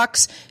inlet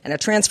box and a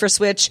transfer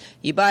switch,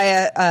 you buy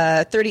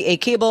a 30A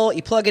cable,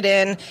 you plug it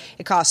in,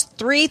 it costs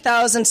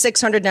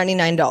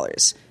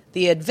 $3,699.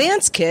 The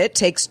advanced kit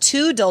takes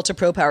 2 Delta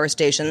Pro power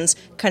stations,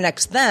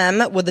 connects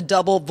them with a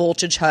double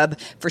voltage hub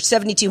for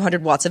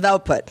 7,200 watts of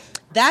output.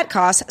 That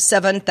costs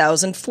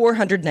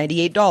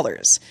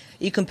 $7,498.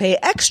 You can pay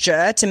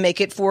extra to make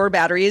it 4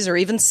 batteries or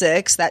even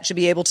 6. That should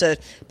be able to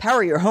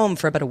power your home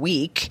for about a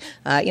week,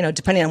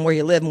 depending on where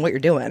you live and what you're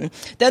doing.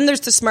 Then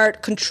there's the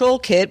Smart Control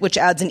Kit, which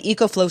adds an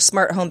EcoFlow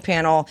smart home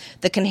panel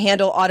that can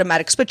handle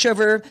automatic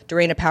switchover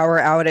during a power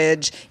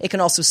outage. It can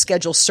also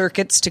schedule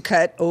circuits to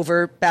cut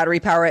over battery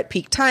power at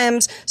peak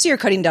times, so you're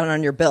cutting down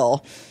on your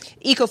bill.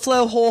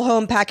 EcoFlow whole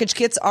home package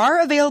kits are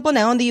available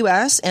now in the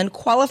U.S. and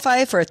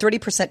qualify for a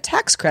 30%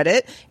 tax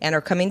credit and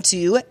are coming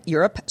to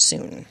Europe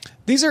soon.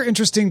 These are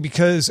interesting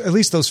because at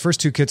least those first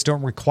 2 kits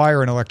don't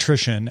require an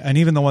electrician, and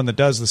even the one that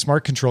does, the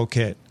Smart Control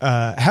Kit,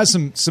 has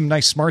some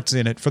nice smarts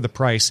in it for the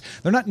price.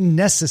 They're not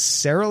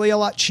necessarily a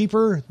lot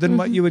cheaper than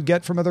what you would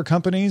get from other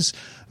companies,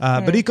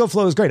 but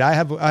EcoFlow is great. I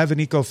have an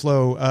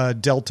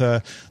EcoFlow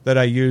Delta that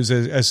I use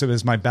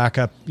as my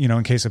backup,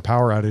 in case of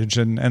power outage,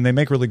 and they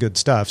make really good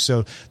stuff.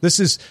 So this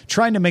is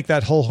trying to make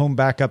that whole home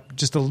backup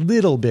just a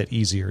little bit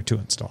easier to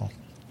install.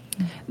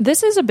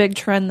 This is a big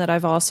trend that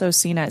I've also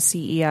seen at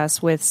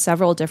CES with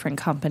several different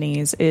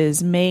companies,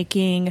 is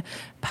making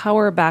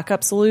power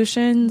backup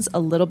solutions a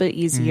little bit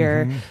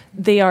easier.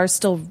 They are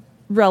still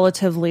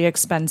relatively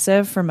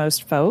expensive for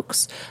most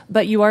folks,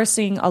 but you are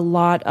seeing a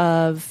lot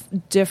of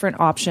different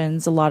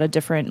options, a lot of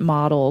different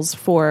models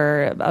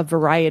for a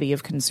variety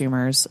of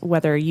consumers,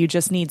 whether you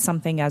just need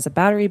something as a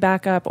battery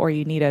backup or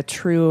you need a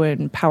true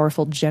and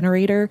powerful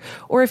generator,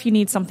 or if you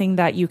need something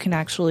that you can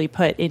actually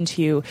put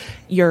into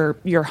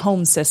your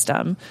home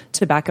system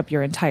to back up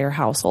your entire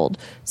household.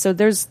 So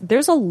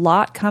there's a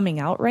lot coming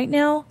out right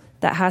now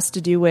that has to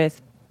do with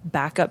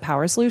backup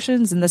power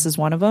solutions, and this is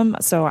one of them.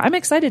 So I'm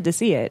excited to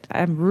see it.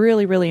 I'm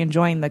really, really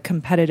enjoying the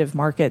competitive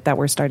market that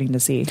we're starting to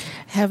see.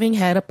 Having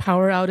had a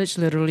power outage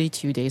literally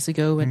 2 days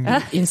ago in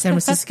San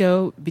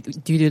Francisco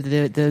due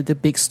to the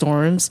big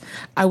storms,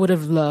 I would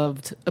have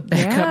loved a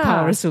backup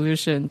power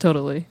solution.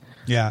 Totally.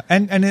 Yeah,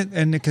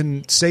 and it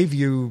can save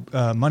you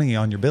money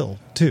on your bill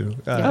too.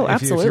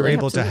 Absolutely. If you're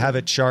able to have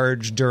it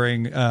charged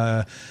during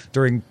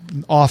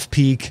off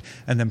peak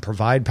and then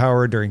provide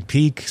power during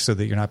peak, so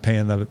that you're not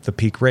paying the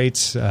peak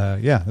rates.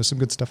 There's some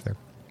good stuff there.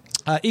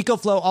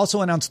 EcoFlow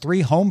also announced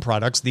 3 home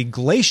products. The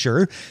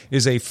Glacier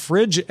is a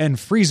fridge and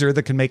freezer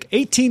that can make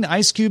 18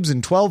 ice cubes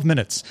in 12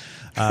 minutes.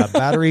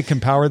 Battery can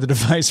power the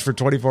device for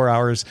 24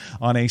 hours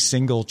on a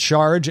single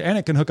charge, and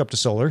it can hook up to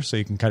solar, so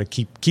you can kind of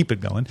keep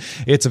it going.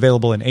 It's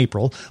available in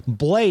April.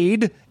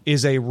 Blade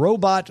is a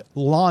robot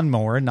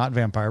lawnmower, not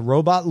vampire,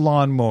 robot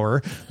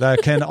lawnmower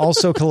that can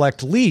also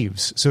collect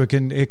leaves. So it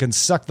can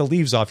suck the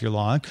leaves off your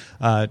lawn,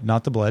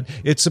 not the blood.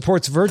 It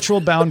supports virtual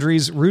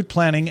boundaries, route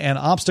planning, and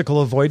obstacle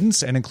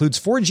avoidance, and includes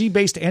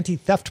 4G-based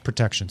anti-theft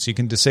protection, so you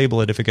can disable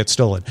it if it gets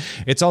stolen.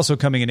 It's also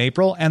coming in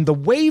April. And the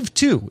Wave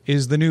 2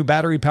 is the new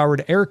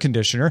battery-powered air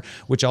conditioner,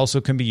 which also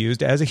can be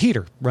used as a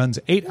heater. Runs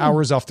 8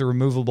 hours off the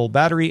removable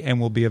battery and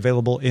will be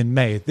available in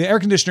May. The air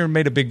conditioner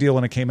made a big deal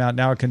when it came out.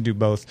 Now it can do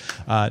both.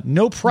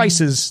 No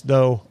prices,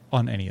 though,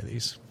 on any of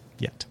these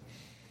yet.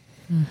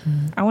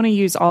 I want to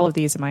use all of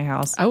these in my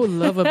house. I would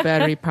love a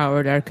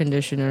battery-powered air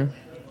conditioner.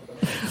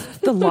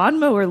 The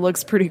lawnmower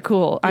looks pretty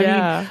cool.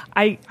 I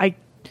mean,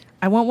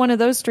 I want one of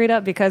those straight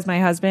up because my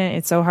husband,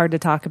 it's so hard to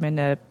talk him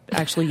into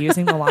actually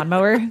using the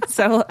lawnmower.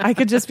 So I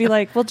could just be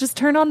like, well, just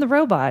turn on the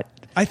robot.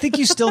 I think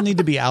you still need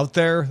to be out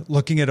there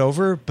looking it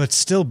over, but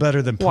still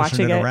better than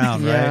pushing it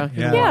around, right?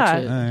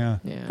 Yeah.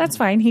 That's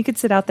fine. He could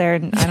sit out there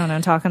and, I don't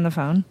know, talk on the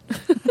phone.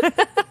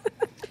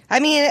 I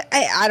mean,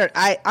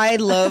 I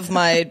love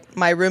my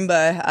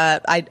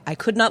Roomba. I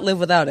could not live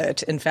without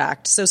it, in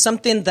fact. So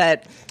something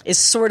that is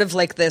sort of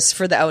like this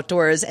for the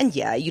outdoors, and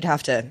you'd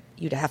have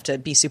to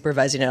be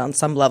supervising it on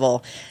some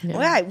level. Yeah.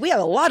 Well, we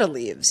have a lot of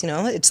leaves,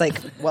 It's like,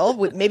 well,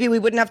 maybe we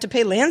wouldn't have to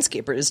pay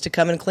landscapers to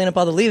come and clean up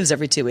all the leaves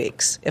every 2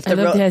 weeks if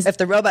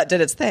the robot did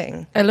its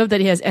thing. I love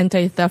that he has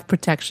anti-theft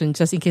protection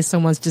just in case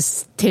someone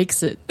just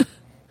takes it.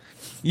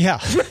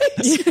 Yeah,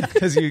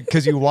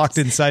 because you walked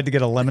inside to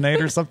get a lemonade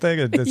or something,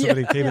 and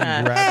somebody came in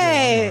and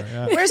grabbed your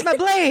lawnmower. Where's my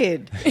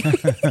blade?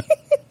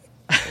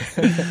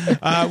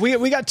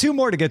 We got 2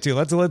 more to get to.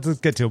 Let's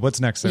get to it. What's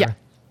next, Sarah? Yeah.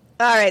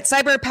 All right,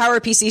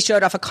 CyberPowerPC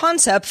showed off a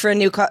concept for a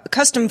new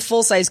custom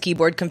full-size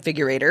keyboard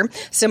configurator,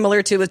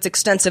 similar to its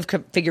extensive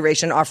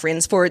configuration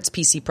offerings for its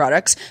PC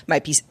products.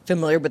 Might be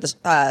familiar with the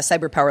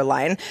CyberPower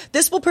line.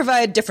 This will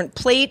provide different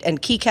plate and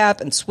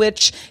keycap and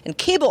switch and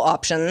cable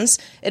options.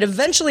 It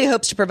eventually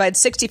hopes to provide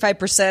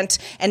 65%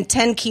 and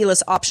 10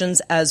 keyless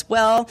options as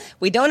well.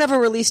 We don't have a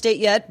release date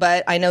yet,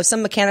 but I know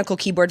some mechanical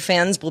keyboard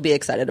fans will be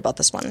excited about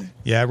this one.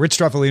 Yeah, Rich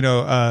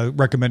Straffolino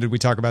recommended we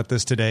talk about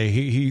this today.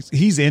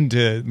 He's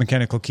into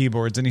mechanical keyboards,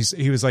 and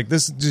he was like,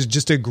 this is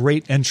just a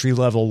great entry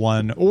level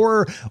one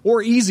or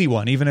easy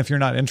one, even if you're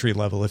not entry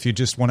level, if you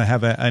just want to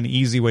have an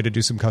easy way to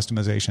do some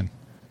customization.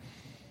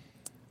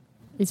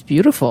 It's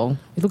beautiful.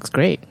 It looks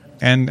great.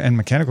 And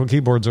mechanical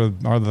keyboards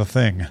are the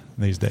thing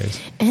these days.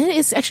 And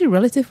it's actually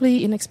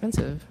relatively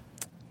inexpensive.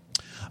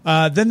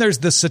 Then there's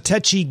the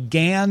Satechi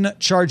GAN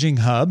charging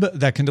hub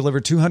that can deliver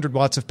 200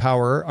 watts of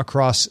power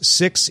across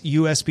 6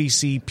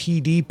 USB-C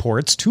PD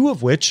ports, 2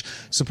 of which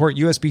support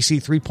USB-C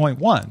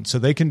 3.1, so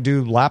they can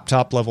do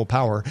laptop level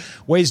power.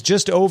 Weighs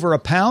just over a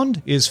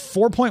pound, is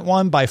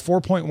 4.1 by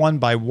 4.1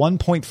 by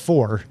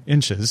 1.4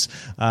 inches,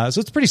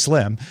 so it's pretty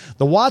slim.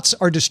 The watts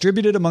are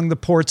distributed among the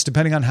ports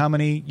depending on how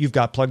many you've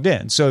got plugged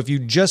in. So if you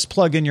just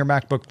plug in your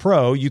MacBook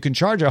Pro, you can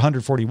charge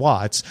 140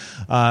 watts,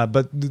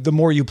 but the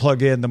more you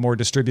plug in, the more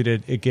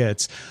distributed it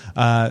gets.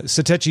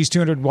 Satechi's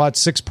 200 watt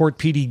 6-port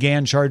PD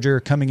GAN charger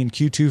coming in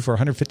Q2 for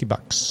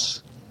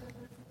 $150.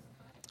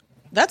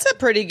 That's a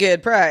pretty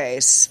good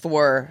price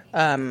for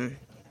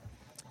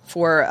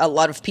a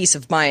lot of peace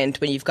of mind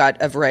when you've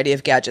got a variety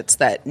of gadgets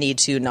that need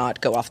to not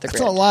go off the grid.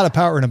 That's a lot of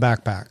power in a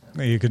backpack.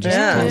 You could just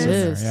it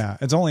is. Yeah,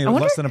 it's only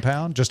less than a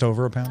pound, just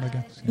over a pound, I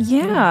guess.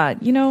 Yeah,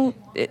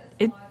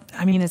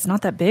 I mean, it's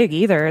not that big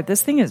either.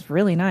 This thing is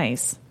really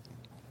nice.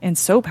 And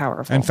so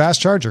powerful. And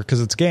fast charger, because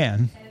it's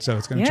GAN. So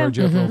it's going to charge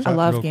you up real fast. I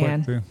love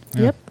GAN. Quick,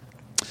 yeah. Yep.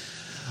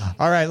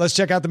 All right, let's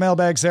check out the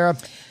mailbag, Sarah.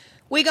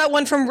 We got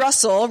one from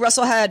Russell.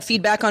 Russell had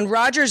feedback on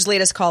Roger's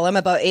latest column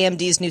about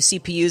AMD's new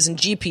CPUs and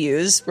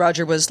GPUs.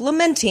 Roger was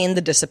lamenting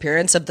the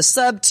disappearance of the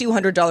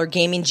sub-$200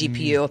 gaming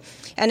GPU.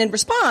 And in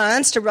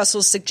response to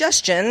Russell's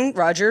suggestion,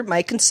 Roger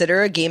might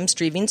consider a game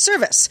streaming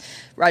service.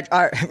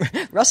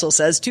 Russell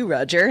says to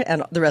Roger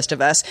and the rest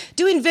of us,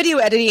 doing video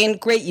editing,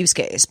 great use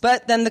case,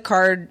 but then the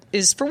card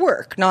is for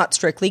work, not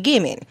strictly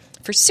gaming.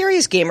 For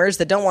serious gamers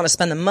that don't want to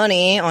spend the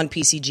money on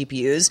PC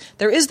GPUs,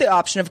 there is the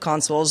option of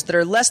consoles that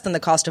are less than the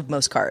cost of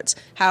most cards.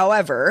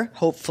 However,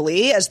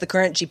 hopefully, as the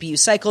current GPU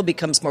cycle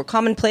becomes more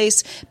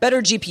commonplace,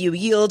 better GPU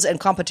yields and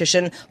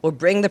competition will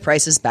bring the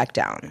prices back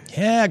down.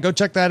 Yeah, go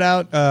check that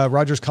out.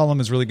 Roger's column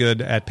is really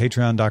good at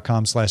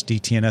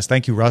patreon.com/DTNS.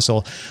 Thank you,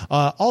 Russell.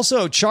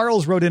 Also,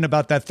 Charles wrote in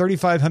about that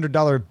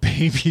 $3,500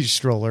 baby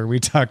stroller we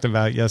talked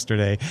about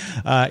yesterday.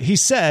 He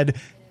said,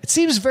 it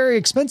seems very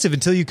expensive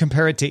until you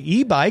compare it to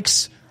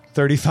e-bikes.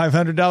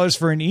 $3,500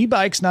 for an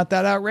e-bike's not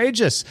that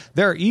outrageous.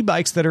 There are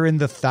e-bikes that are in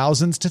the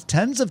thousands to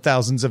tens of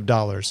thousands of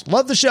dollars.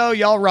 Love the show.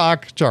 Y'all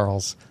rock,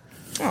 Charles.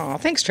 Oh,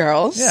 thanks,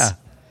 Charles. Yeah.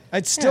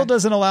 It still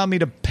doesn't allow me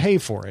to pay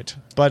for it,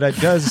 but it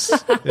does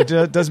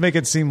it does make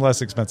it seem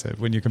less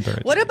expensive when you compare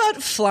it. What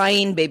about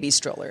flying baby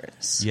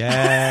strollers?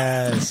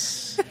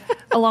 Yes.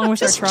 Along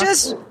with our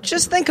trucks.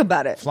 Just think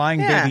about it. Flying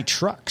baby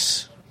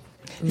trucks.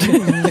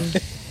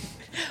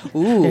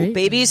 Ooh,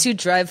 babies who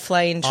drive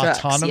flying trucks.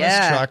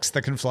 Autonomous trucks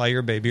that can fly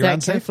your baby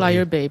around safely. That can fly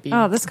your baby.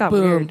 Oh, this got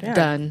Boom, weird. Yeah.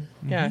 Done.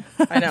 Yeah,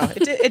 I know.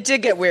 It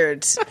did get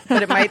weird,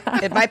 but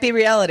it might be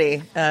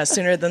reality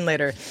sooner than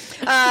later.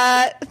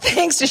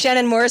 Thanks to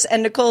Shannon Morse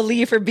and Nicole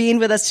Lee for being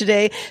with us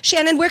today.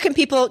 Shannon, where can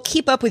people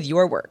keep up with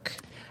your work?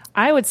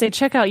 I would say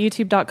check out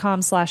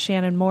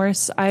youtube.com/Shannon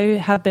Morse. I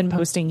have been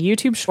posting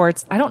YouTube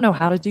shorts. I don't know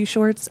how to do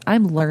shorts.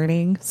 I'm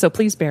learning, so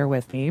please bear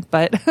with me.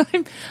 But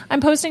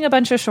I'm posting a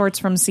bunch of shorts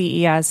from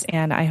CES,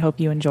 and I hope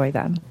you enjoy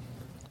them.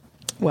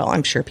 Well,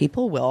 I'm sure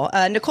people will.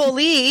 Nicole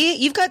Lee,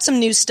 you've got some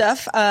new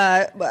stuff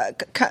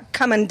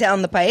coming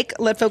down the pike.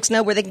 Let folks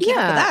know where they can keep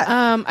up with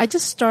that. I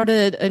just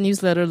started a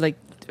newsletter like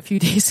a few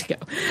days ago.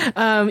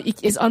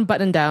 It's on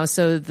Button Down,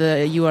 so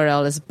the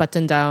URL is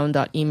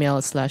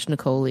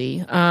buttondown.email/Nicole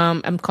Lee.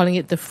 I'm calling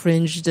it the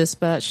Fringe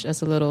Dispatch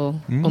as a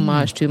little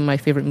homage to my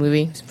favorite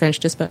movie, French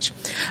Dispatch.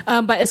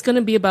 But it's going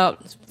to be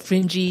about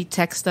fringy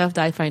tech stuff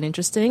that I find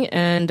interesting,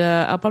 and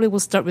I probably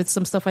will start with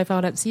some stuff I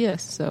found at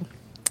CES. So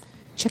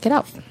check it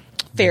out.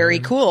 Very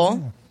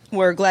cool.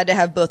 We're glad to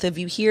have both of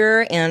you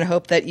here, and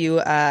hope that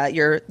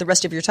the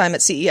rest of your time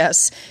at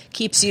CES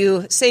keeps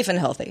you safe and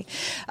healthy.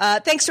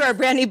 Thanks to our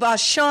brand new boss,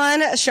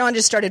 Sean. Sean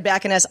just started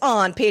backing us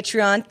on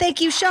Patreon.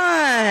 Thank you,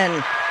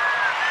 Sean.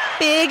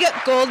 Big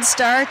gold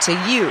star to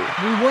you.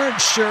 We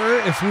weren't sure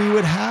if we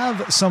would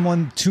have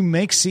someone to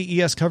make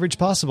CES coverage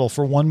possible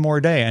for one more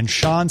day, and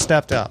Sean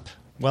stepped up.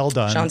 Well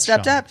done. Sean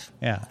stepped up.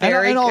 Yeah,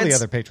 and all the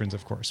other patrons,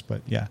 of course,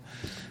 but yeah,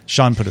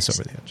 Sean put us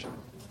over the edge.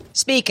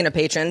 Speaking of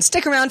patrons,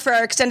 stick around for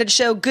our extended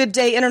show, Good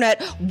Day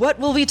Internet. What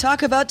will we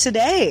talk about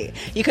today?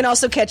 You can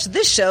also catch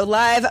this show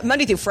live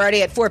Monday through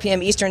Friday at 4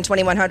 p.m. Eastern,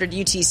 2100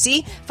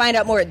 UTC. Find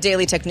out more at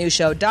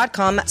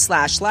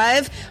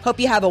dailytechnewsshow.com/live.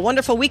 Hope you have a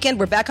wonderful weekend.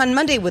 We're back on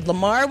Monday with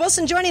Lamar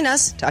Wilson joining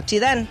us. Talk to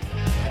you then.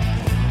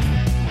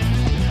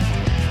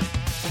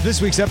 This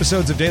week's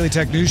episodes of Daily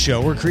Tech News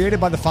Show were created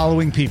by the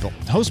following people.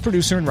 Host,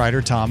 producer, and writer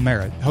Tom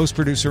Merritt. Host,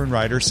 producer, and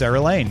writer Sarah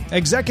Lane.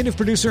 Executive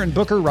producer and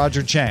booker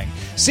Roger Chang.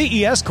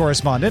 CES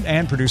correspondent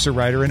and producer,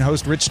 writer, and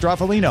host Rich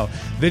Straffolino.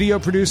 Video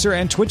producer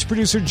and Twitch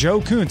producer Joe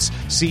Kuntz.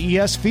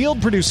 CES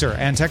field producer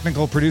and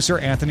technical producer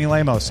Anthony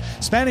Lemos.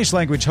 Spanish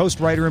language host,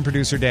 writer, and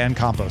producer Dan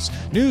Campos.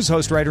 News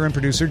host, writer, and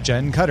producer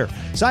Jen Cutter.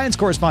 Science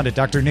correspondent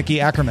Dr. Nikki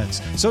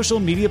Ackermans. Social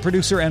media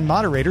producer and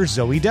moderator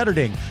Zoe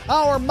Detterding.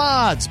 Our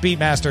mods,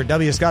 Beatmaster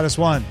W. Scottus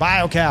 1.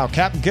 BioCow,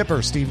 Captain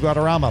Kipper, Steve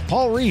Guadarrama,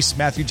 Paul Reese,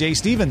 Matthew J.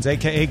 Stevens,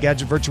 a.k.a.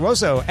 Gadget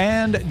Virtuoso,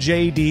 and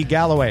J.D.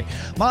 Galloway.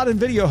 Mod and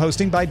video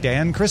hosting by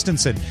Dan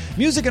Christensen.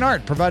 Music and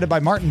art provided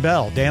by Martin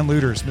Bell, Dan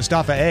Luders,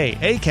 Mustafa A.,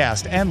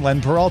 Acast, and Len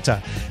Peralta.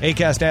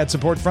 Acast ad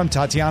support from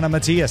Tatiana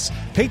Matias.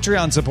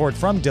 Patreon support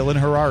from Dylan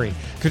Harari.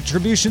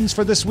 Contributions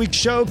for this week's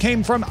show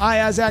came from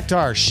Ayaz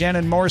Akhtar,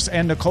 Shannon Morse,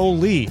 and Nicole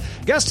Lee.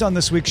 Guests on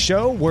this week's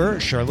show were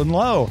Sherlyn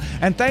Lowe.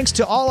 And thanks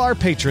to all our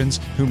patrons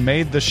who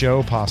made the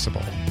show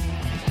possible.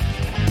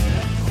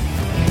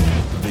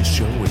 This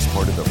show is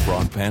part of the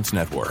Frog Pants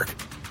Network.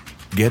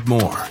 Get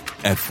more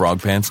at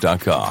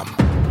frogpants.com.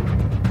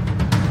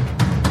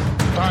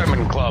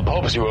 Diamond Club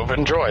hopes you have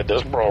enjoyed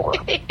this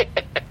program.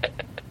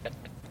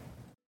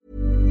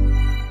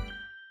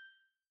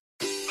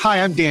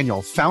 Hi, I'm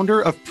Daniel, founder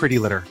of Pretty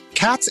Litter.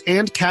 Cats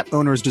and cat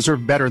owners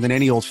deserve better than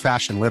any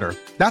old-fashioned litter.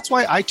 That's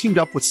why I teamed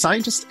up with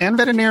scientists and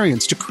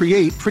veterinarians to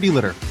create Pretty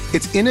Litter.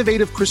 Its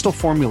innovative crystal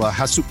formula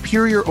has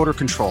superior odor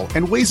control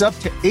and weighs up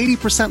to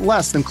 80%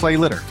 less than clay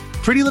litter.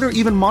 Pretty Litter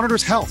even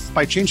monitors health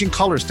by changing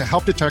colors to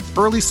help detect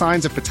early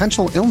signs of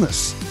potential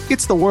illness.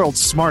 It's the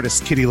world's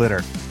smartest kitty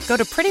litter. Go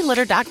to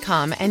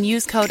prettylitter.com and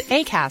use code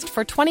ACAST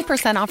for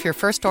 20% off your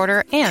first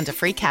order and a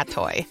free cat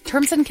toy.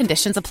 Terms and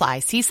conditions apply.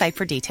 See site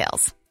for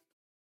details.